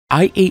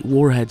I ate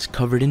Warheads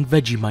covered in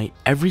Vegemite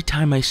every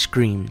time I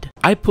screamed.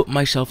 I put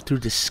myself through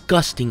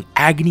disgusting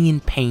agony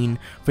and pain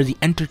for the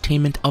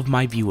entertainment of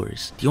my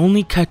viewers. The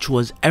only catch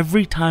was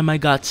every time I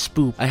got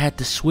spooked, I had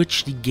to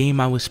switch the game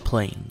I was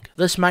playing.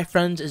 This, my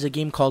friends, is a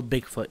game called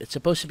Bigfoot. It's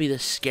supposed to be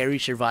this scary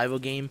survival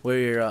game where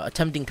you're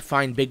attempting to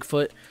find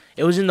Bigfoot.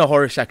 It was in the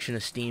horror section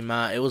of Steam.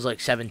 It was like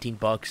 17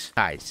 bucks.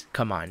 Guys,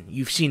 come on.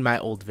 You've seen my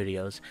old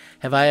videos.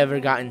 Have I ever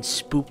gotten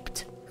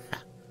spooked?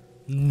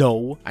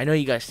 No. I know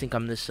you guys think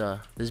I'm this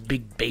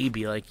big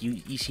baby. Like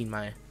you seen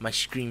my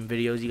Scream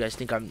videos. You guys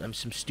think I'm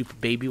some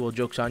stupid baby. Well,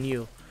 joke's on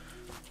you.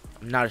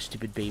 I'm not a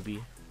stupid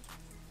baby.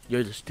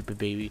 You're the stupid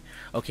baby.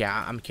 Okay,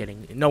 I'm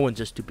kidding. No one's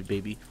a stupid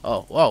baby.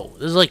 Oh, whoa.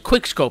 This is like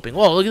quick scoping.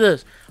 Whoa, look at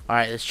this.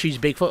 Alright, let's choose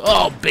Bigfoot.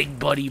 Oh, big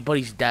buddy.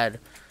 Buddy's dead.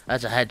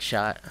 That's a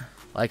headshot.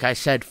 Like I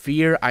said,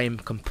 fear, I am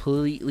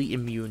completely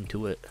immune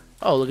to it.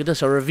 Oh, look at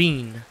this. A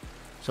ravine.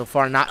 So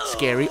far, not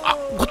scary.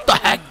 Oh, what the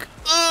heck?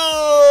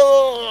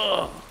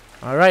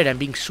 Alright, I'm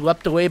being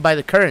swept away by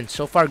the current.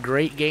 So far,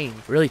 great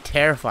game. Really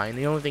terrifying.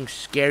 The only thing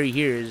scary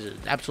here is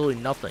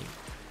absolutely nothing.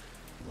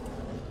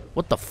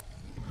 What the f?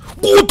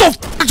 What the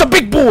f? It's a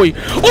big boy!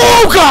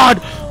 Oh,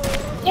 God!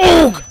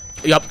 Oh!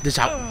 Yup, this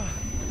out.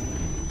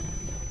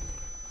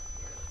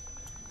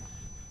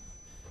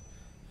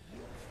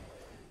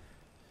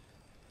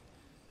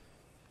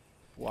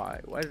 Why?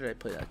 Why did I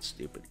play that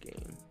stupid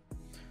game?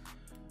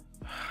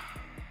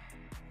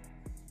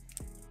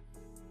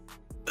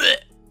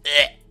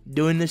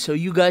 Doing this so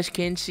you guys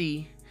can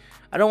see.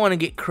 I don't want to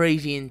get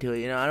crazy into it,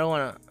 you know. I don't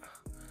want to.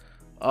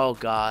 Oh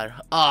God.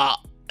 Oh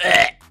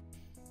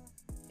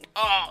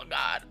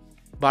God.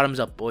 Bottoms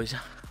up, boys.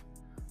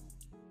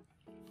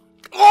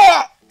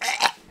 Oh.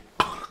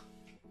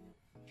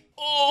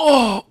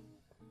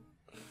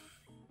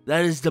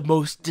 That is the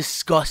most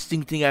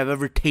disgusting thing I've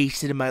ever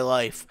tasted in my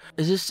life.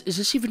 Is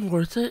this even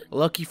worth it?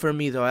 Lucky for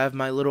me though, I have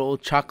my little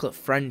old chocolate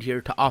friend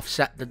here to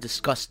offset the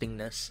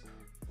disgustingness.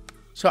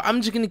 So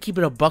I'm just gonna keep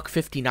it a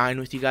 $1.59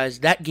 with you guys.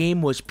 That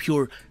game was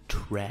pure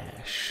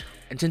trash.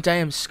 And since I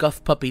am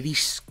Scuff Puppy, the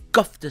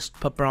scufftest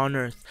pupper on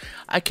earth,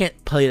 I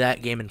can't play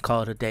that game and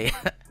call it a day.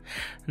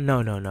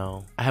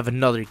 No. I have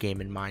another game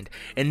in mind.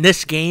 And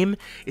this game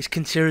is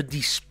considered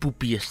the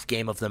spookiest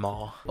game of them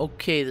all.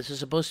 Okay, this is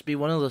supposed to be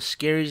one of the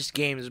scariest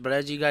games, but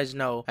as you guys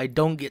know, I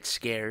don't get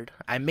scared.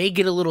 I may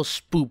get a little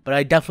spooked, but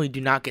I definitely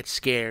do not get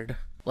scared.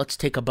 Let's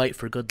take a bite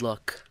for good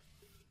luck.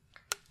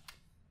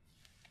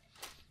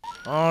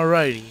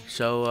 Alrighty,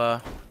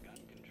 so,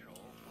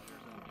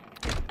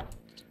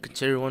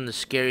 consider one of the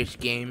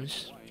scariest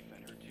games.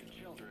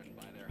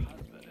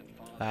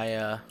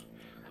 I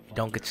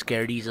don't get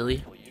scared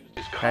easily.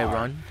 Can I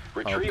run?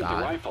 Retrieved the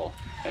rifle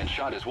and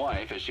shot his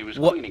wife as she was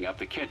cleaning up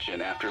the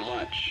kitchen after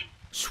lunch.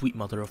 Sweet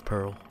mother of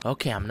pearl.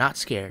 Okay, I'm not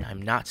scared.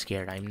 I'm not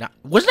scared.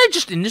 Wasn't I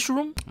just in this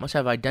room? Must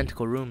have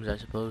identical rooms, I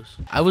suppose.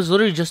 I was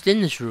literally just in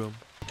this room.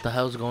 What the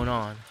hell's going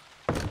on?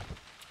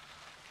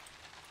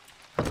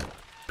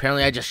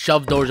 Apparently, I just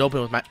shoved doors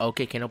open with my...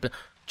 Okay, can't open...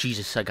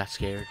 Jesus, I got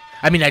scared.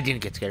 I mean, I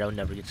didn't get scared. I would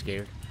never get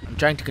scared. I'm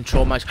trying to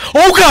control myself.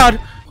 Oh, God!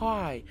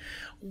 Why?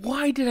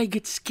 Why did I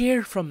get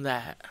scared from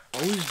that? I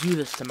always do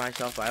this to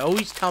myself. I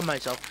always tell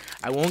myself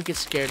I won't get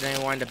scared, and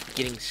I wind up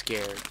getting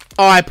scared.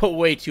 Oh, I put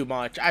way too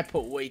much. I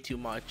put way too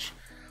much.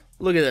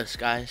 Look at this,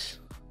 guys.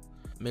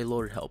 May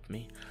Lord help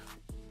me.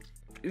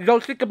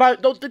 Don't think about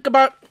it. Don't think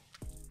about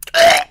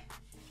it.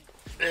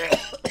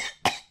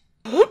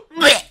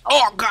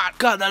 Oh, God.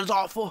 God, that is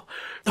awful.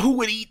 Who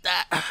would eat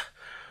that?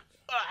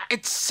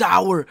 It's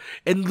sour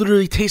and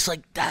literally tastes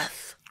like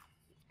death.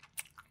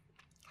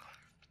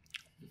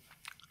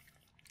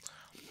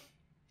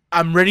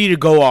 I'm ready to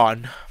go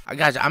on.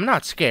 Guys, I'm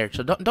not scared,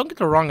 so don't get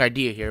the wrong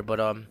idea here, but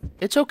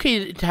it's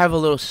okay to have a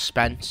little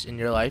suspense in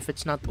your life.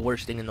 It's not the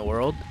worst thing in the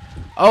world.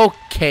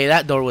 Okay,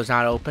 that door was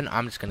not open.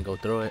 I'm just gonna go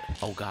through it.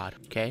 Oh, God.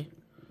 Okay.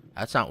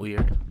 That's not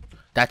weird.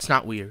 That's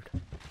not weird.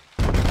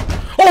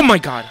 Oh, my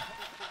God.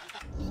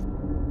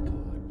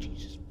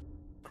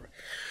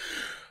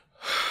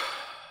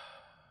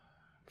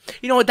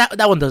 You know what?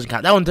 That one doesn't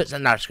count. That one does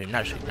not a scream.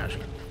 Not a scream. Not a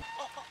scream.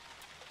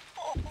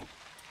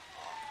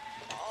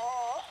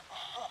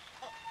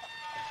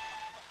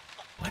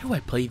 Why do I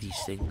play these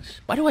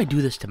things? Why do I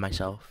do this to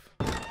myself?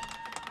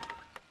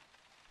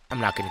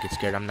 I'm not gonna get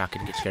scared. I'm not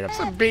gonna get scared.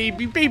 I'm a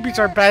baby. Babies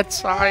are bad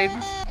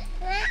signs.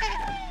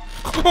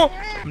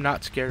 I'm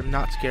not scared. I'm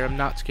not scared. I'm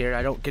not scared.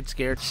 I don't get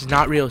scared. This is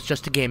not real. It's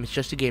just a game. It's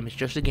just a game. It's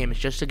just a game. It's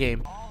just a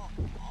game.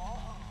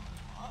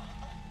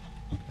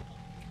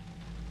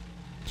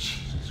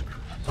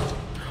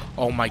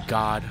 Oh my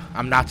God.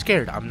 I'm not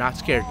scared. I'm not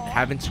scared. I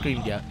haven't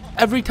screamed yet.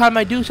 Every time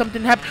I do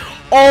something happen.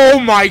 Oh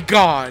my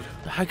God.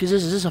 The heck is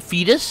this? Is this a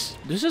fetus?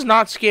 This is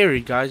not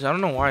scary, guys. I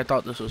don't know why I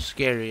thought this was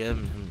scary.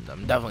 I'm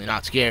definitely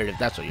not scared if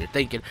that's what you're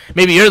thinking.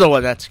 Maybe you're the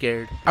one that's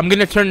scared. I'm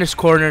gonna turn this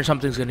corner and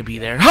something's gonna be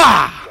there.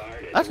 Ha!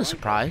 That's a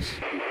surprise.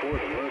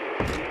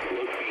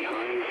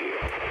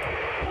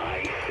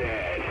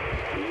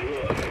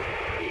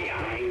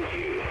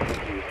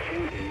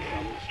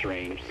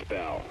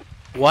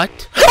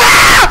 What?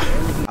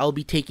 I'll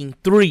be taking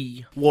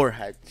 3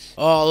 Warheads.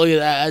 Oh, look at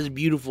that. That's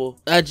beautiful.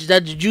 That's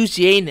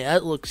juicy, ain't it?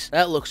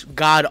 That looks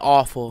god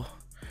awful.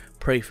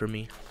 Pray for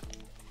me.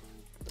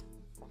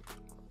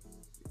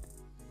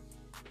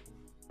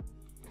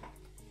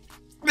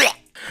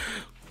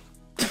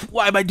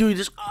 Why am I doing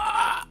this?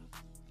 Ah!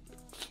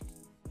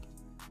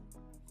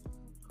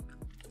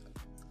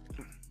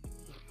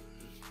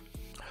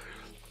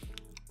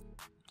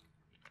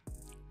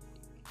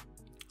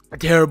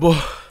 Terrible.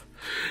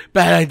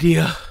 Bad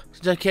idea.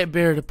 Since I can't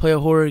bear to play a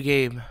horror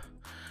game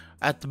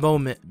at the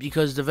moment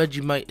because the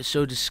Vegemite is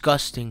so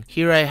disgusting,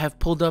 here I have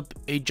pulled up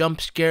a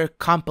jump scare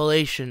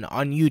compilation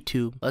on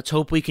YouTube. Let's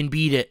hope we can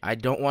beat it. I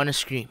don't want to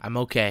scream. I'm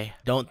okay.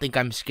 Don't think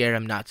I'm scared.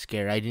 I'm not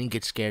scared. I didn't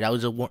get scared. That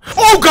was a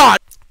Oh God!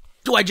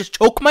 Do I just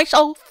choke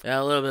myself?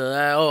 Yeah, a little bit of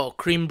that. Oh,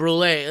 creme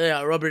brulee.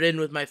 Yeah, rub it in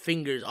with my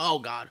fingers. Oh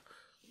God.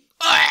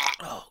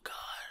 Oh God.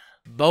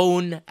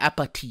 Bon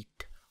appetit.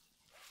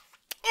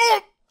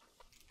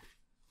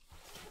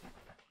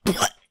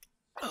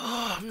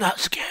 Oh, I'm not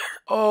scared.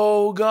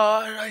 Oh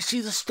God, I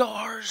see the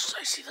stars.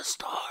 I see the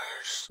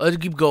stars. Let's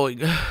keep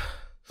going.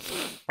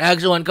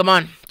 Excellent, come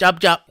on. Chop,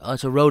 chop. Oh,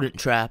 it's a rodent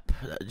trap.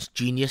 That's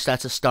genius.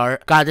 That's a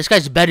start. God, this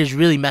guy's bed is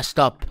really messed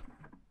up.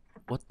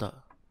 What the?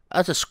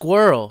 That's a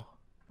squirrel.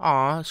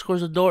 Aw,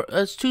 squirrel's a door.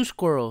 That's 2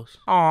 squirrels.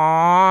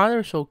 Aw,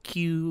 they're so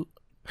cute.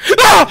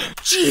 Ah!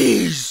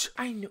 Jeez!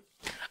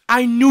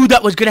 I knew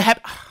that was gonna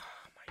happen. Oh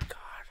my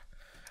God.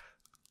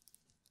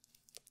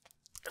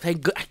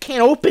 Thank God. I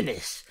can't open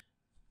this.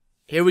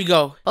 Here we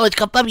go. Oh, it's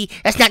called puppy.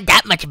 That's not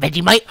that much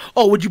Vegemite.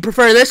 Oh, would you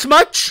prefer this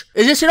much?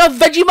 Is this enough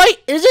Vegemite?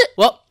 Is it?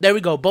 Well, there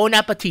we go. Bon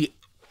appetit.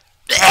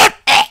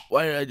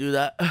 Why did I do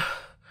that?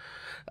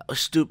 That was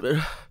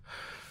stupid.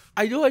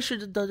 I knew I should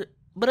have done it,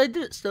 but I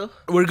did it still.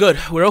 We're good.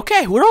 We're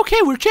okay. We're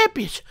okay. We're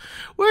champions.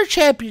 We're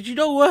champions. You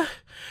know what?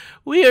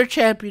 We are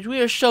champions.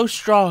 We are so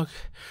strong.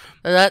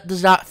 That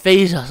does not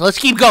faze us. Let's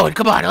keep going.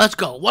 Come on. Let's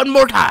go. One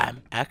more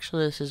time.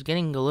 Actually, this is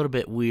getting a little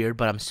bit weird,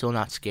 but I'm still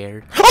not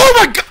scared. Oh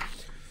my God!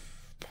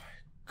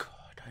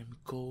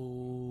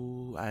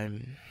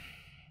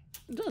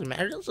 It doesn't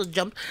matter. Let's just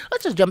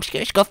jump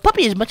scare Scuff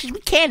Puppy as much as we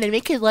can and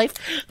make his life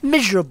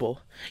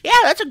miserable. Yeah,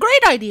 that's a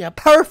great idea.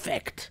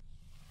 Perfect.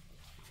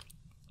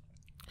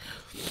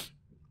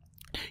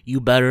 You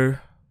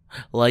better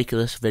like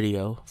this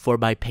video for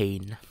my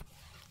pain,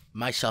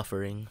 my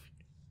suffering.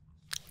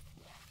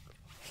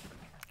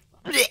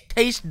 It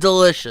tastes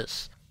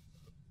delicious.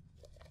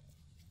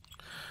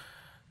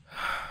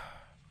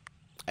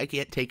 I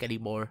can't take any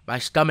more. My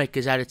stomach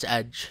is at its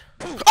edge.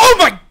 Oh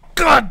my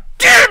God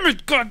damn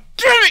it! God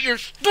damn it! You're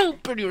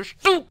stupid! You're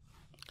stupid!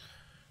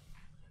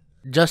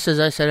 Just as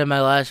I said in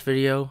my last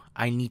video,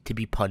 I need to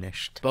be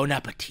punished. Bon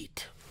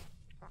appetit.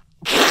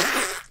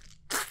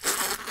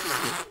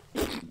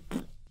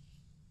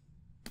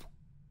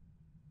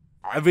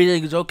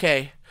 Everything is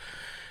okay.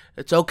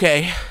 It's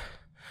okay.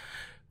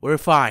 We're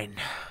fine.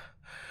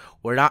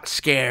 We're not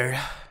scared.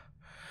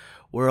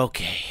 We're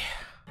okay.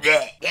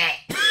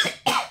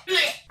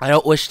 I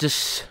don't wish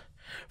this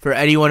for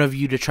any one of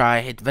you to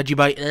try.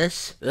 Vegemite,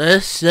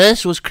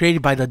 this was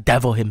created by the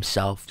devil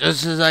himself.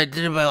 Just as I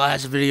did in my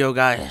last video,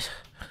 guys.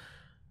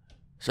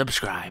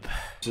 Subscribe.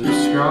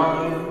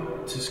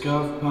 Subscribe to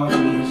Scuff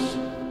Puppies.